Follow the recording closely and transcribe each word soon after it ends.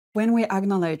When we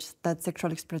acknowledge that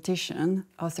sexual exploitation,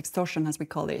 or sextortion as we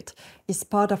call it, is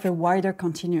part of a wider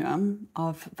continuum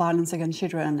of violence against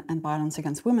children and violence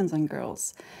against women and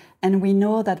girls, and we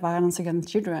know that violence against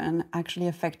children actually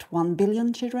affect 1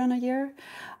 billion children a year,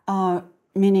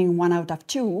 meaning 1 out of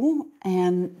 2,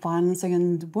 and violence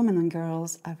against women and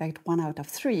girls affect 1 out of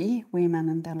 3 women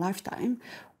in their lifetime,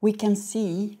 we can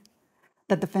see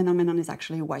that the phenomenon is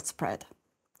actually widespread.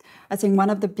 I think one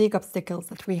of the big obstacles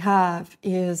that we have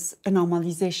is a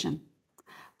normalization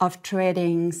of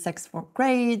trading sex for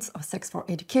grades, or sex for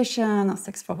education, or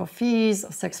sex for fees,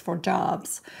 or sex for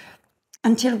jobs,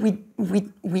 until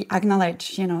we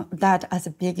acknowledge, that as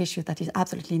a big issue that is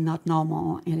absolutely not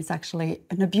normal, and it's actually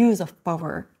an abuse of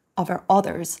power over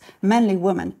others, mainly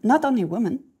women, not only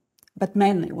women, but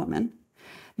mainly women,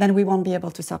 then we won't be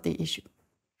able to solve the issue.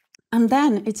 And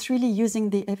then it's really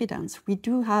using the evidence. We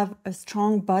do have a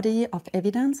strong body of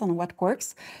evidence on what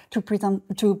works to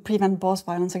prevent both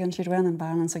violence against children and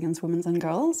violence against women and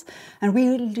girls. And we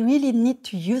really need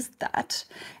to use that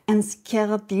and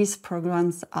scale these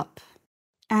programs up.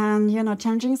 And,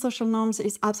 changing social norms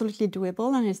is absolutely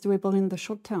doable, and it's doable in the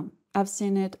short term. I've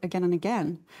seen it again and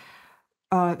again.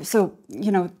 So,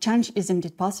 change is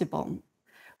indeed possible.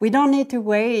 We don't need to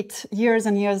wait years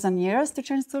and years and years to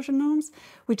change social norms.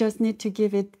 We just need to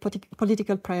give it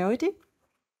political priority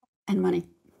and money.